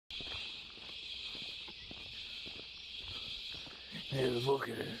Hey, look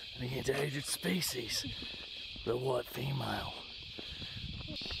at it. An endangered species. The white female.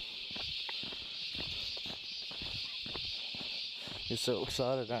 You're so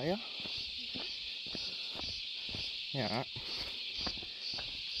excited, aren't you? Yeah, right.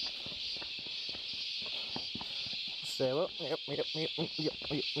 Stay up. Yep.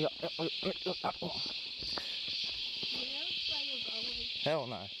 Hell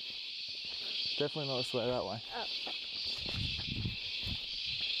no. Definitely not this way, that way. Oh.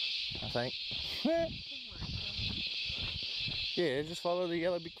 I think. Yeah, just follow the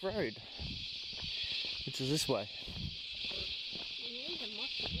yellow brick road. Which is this way.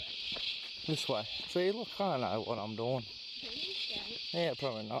 This way. See, look, I don't know what I'm doing. Yeah,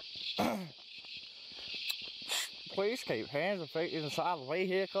 probably not. Please keep hands and feet inside the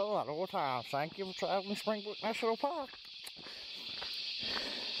vehicle at all times. Thank you for traveling Springbrook National Park.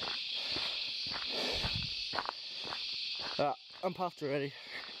 I'm puffed already.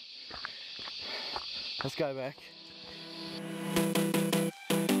 Let's go back.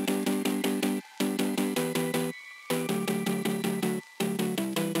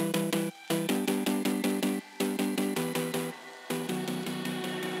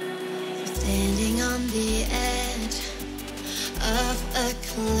 Standing on the edge of a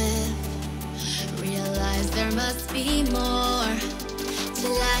cliff, realize there must be more to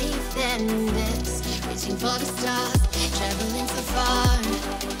life than this. Reaching for the stars, traveling so far,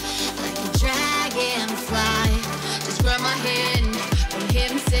 like a dragonfly. Just grab my hand from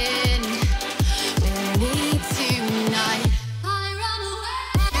him, sin. We'll meet tonight.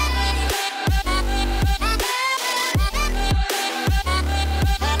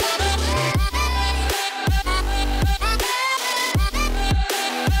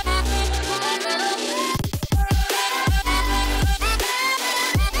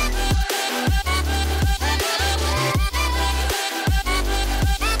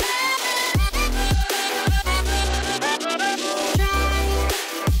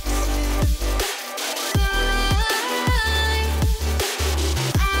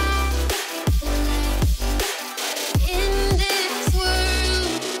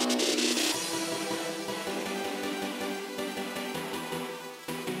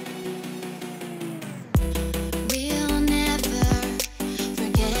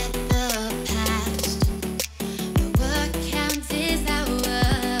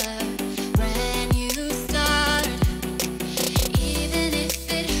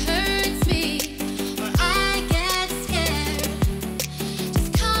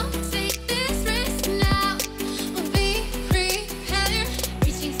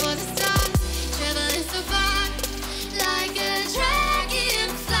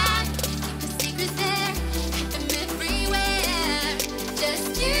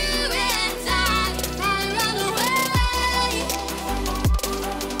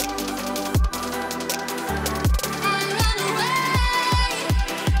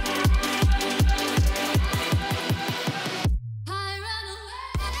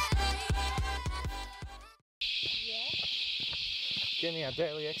 Getting our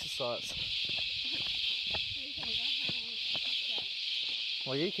daily exercise.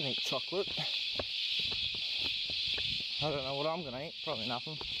 Well, you can eat chocolate. I don't know what I'm gonna eat. Probably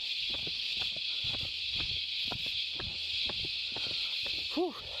nothing.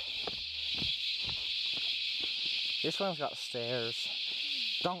 Whew. This one's got stairs.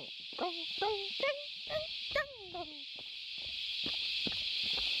 Dong, dong, dong, dong, dong, dong, dong.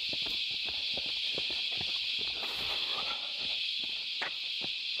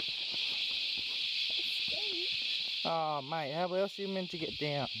 Oh, mate, how else are you meant to get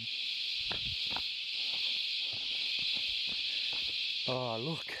down? Oh,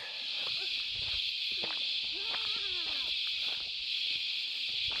 look.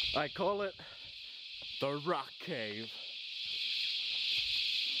 I call it the Rock Cave.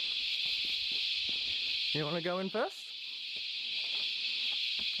 You want to go in first?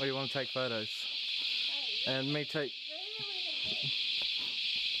 Or you want to take photos? And me take...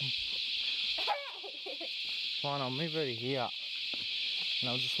 Fine, I'll move over here. And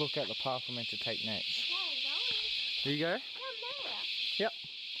I'll just look at the path I'm meant to take next. Here you go? Yep.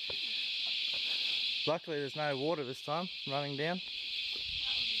 Luckily there's no water this time running down.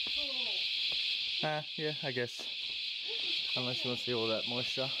 Yeah, I guess. Unless you want to see all that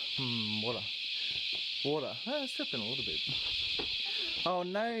moisture. Water. Water. Oh, it's dripping a little bit. Oh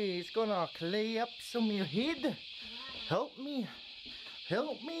no, it's gonna clay up some of your head. Help me.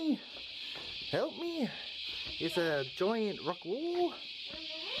 Help me. Help me. It's a giant rock wall.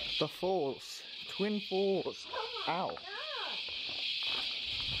 The falls. Twin falls. Ow.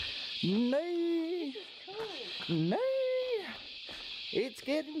 No. No. It's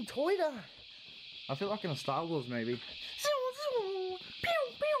getting tighter. I feel like in a Star Wars movie.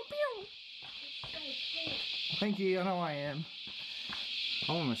 Thank you, I know I am.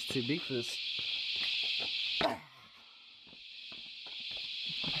 I'm almost too big for this.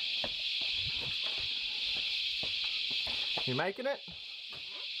 You making it?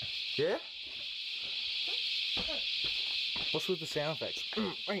 Yeah? What's with the sound effects?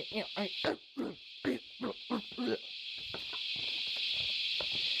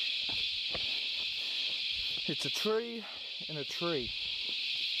 It's a tree and a tree.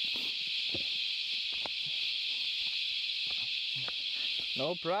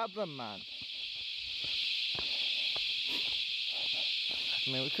 No problem, man.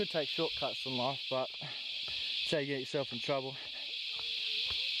 I mean, we could take shortcuts in life, but say you get yourself in trouble.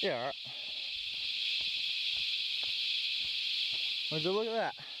 Yeah, alright. Would you look at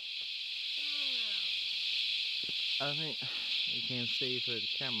that? I don't think you can see through the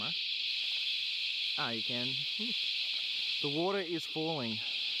camera. Ah, you can. The water is falling.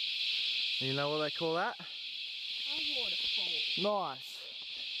 You know what they call that? A waterfall. Nice.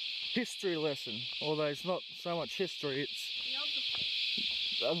 History lesson. Although it's not so much history, it's...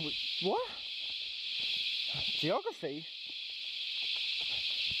 Geography. What? Geography?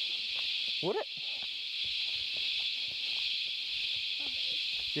 Would it?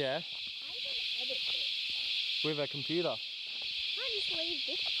 Yeah. I'm gonna edit this. With a computer. I just leave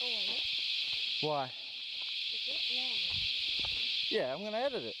this on. Why? Is it long? Yeah, I'm going to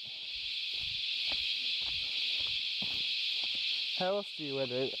edit it. How else do you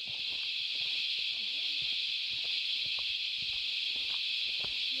edit it?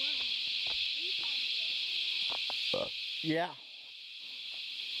 Yeah.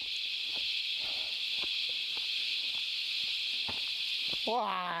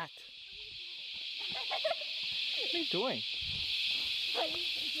 What? What are you doing?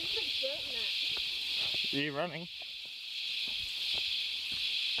 Are you running?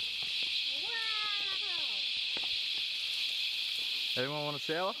 Wow! Anyone want a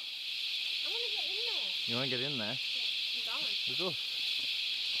shower? I want to get in there. You want to get in there? Yeah, I'm going. Let's go.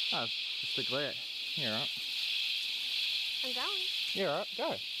 Oh, it's just a glare. You're alright. I'm going. You're alright, go.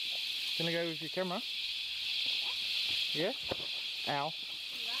 Gonna go with your camera? Yeah? Ow.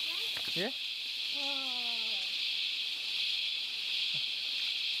 You right now? Yeah?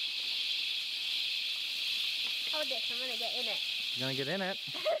 Hold this, I'm gonna get in it. You gonna get in it?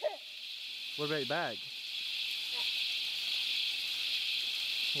 What about your bag?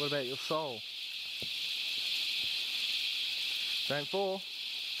 What about your soul? Don't fall,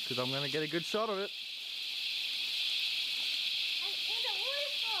 because I'm gonna get a good shot of it. I'm in the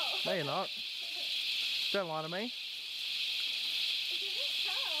waterfall. No, you're not. Don't lie to me. It's a bit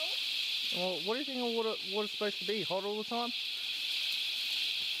cold. Well, what do you think water's supposed to be? Hot all the time?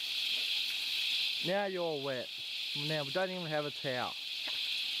 Now you're all wet. Now we don't even have a towel.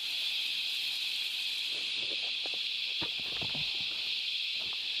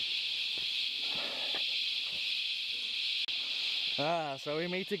 Ah, so we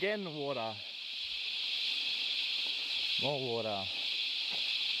meet again, water. More water.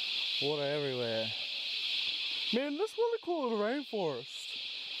 Water everywhere. Man, that's what they call it a rainforest.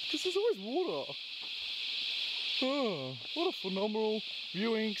 Because there's always water. Oh, what a phenomenal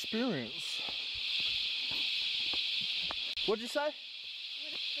viewing experience. What'd you say? What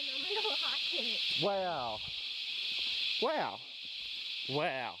a phenomenal hiking. Wow. Wow.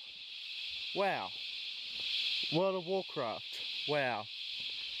 Wow. Wow. World of Warcraft. Wow.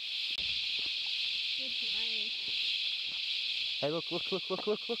 It's rain. Hey, look.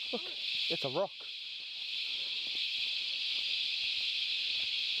 It's a rock.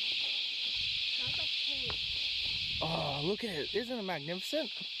 Sounds like pink. Oh, look at it. Isn't it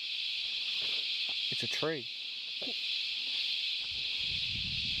magnificent? It's a tree.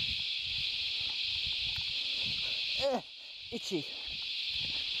 Itchy.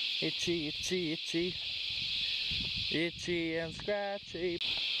 Itchy, itchy, itchy. Itchy and scratchy.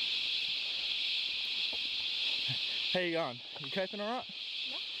 How you going? You coping alright?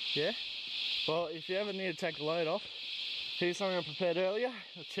 Yeah. Yeah? Well, if you ever need to take a load off, here's something I prepared earlier,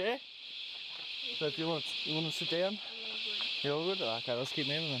 a chair. So if you want to sit down, I'm all good. you're all good? Okay, let's keep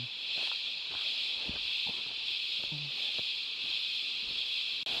moving then.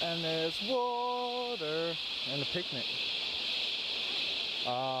 And there's water and a picnic.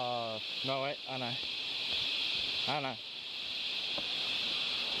 No wait, I know.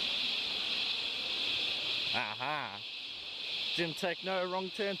 Aha! Didn't take no wrong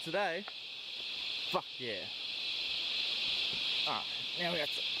turn today. Fuck yeah. Ah, now we got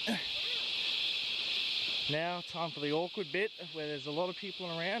to... Now, time for the awkward bit where there's a lot of people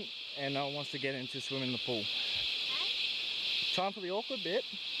around and no one wants to get in to swim in the pool. Time for the awkward bit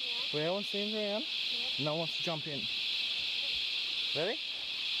where everyone seems around, no one wants to jump in. Ready?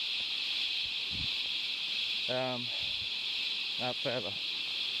 Up further.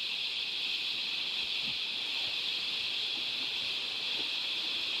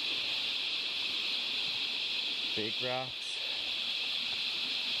 Big rocks.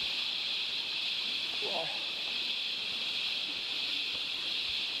 Whoa.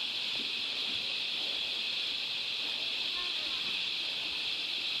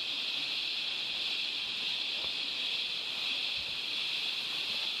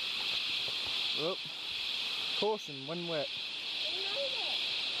 Oh, caution when wet.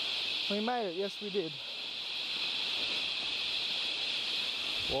 We made it, yes we did.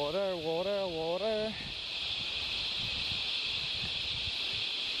 Water, water, water.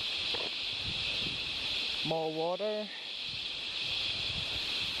 More water.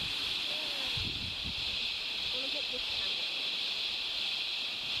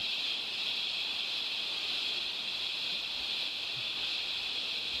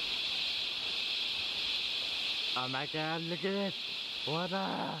 Oh my god, look at it! Water!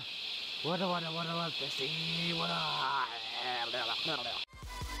 Water, water, water, water, the sea, water!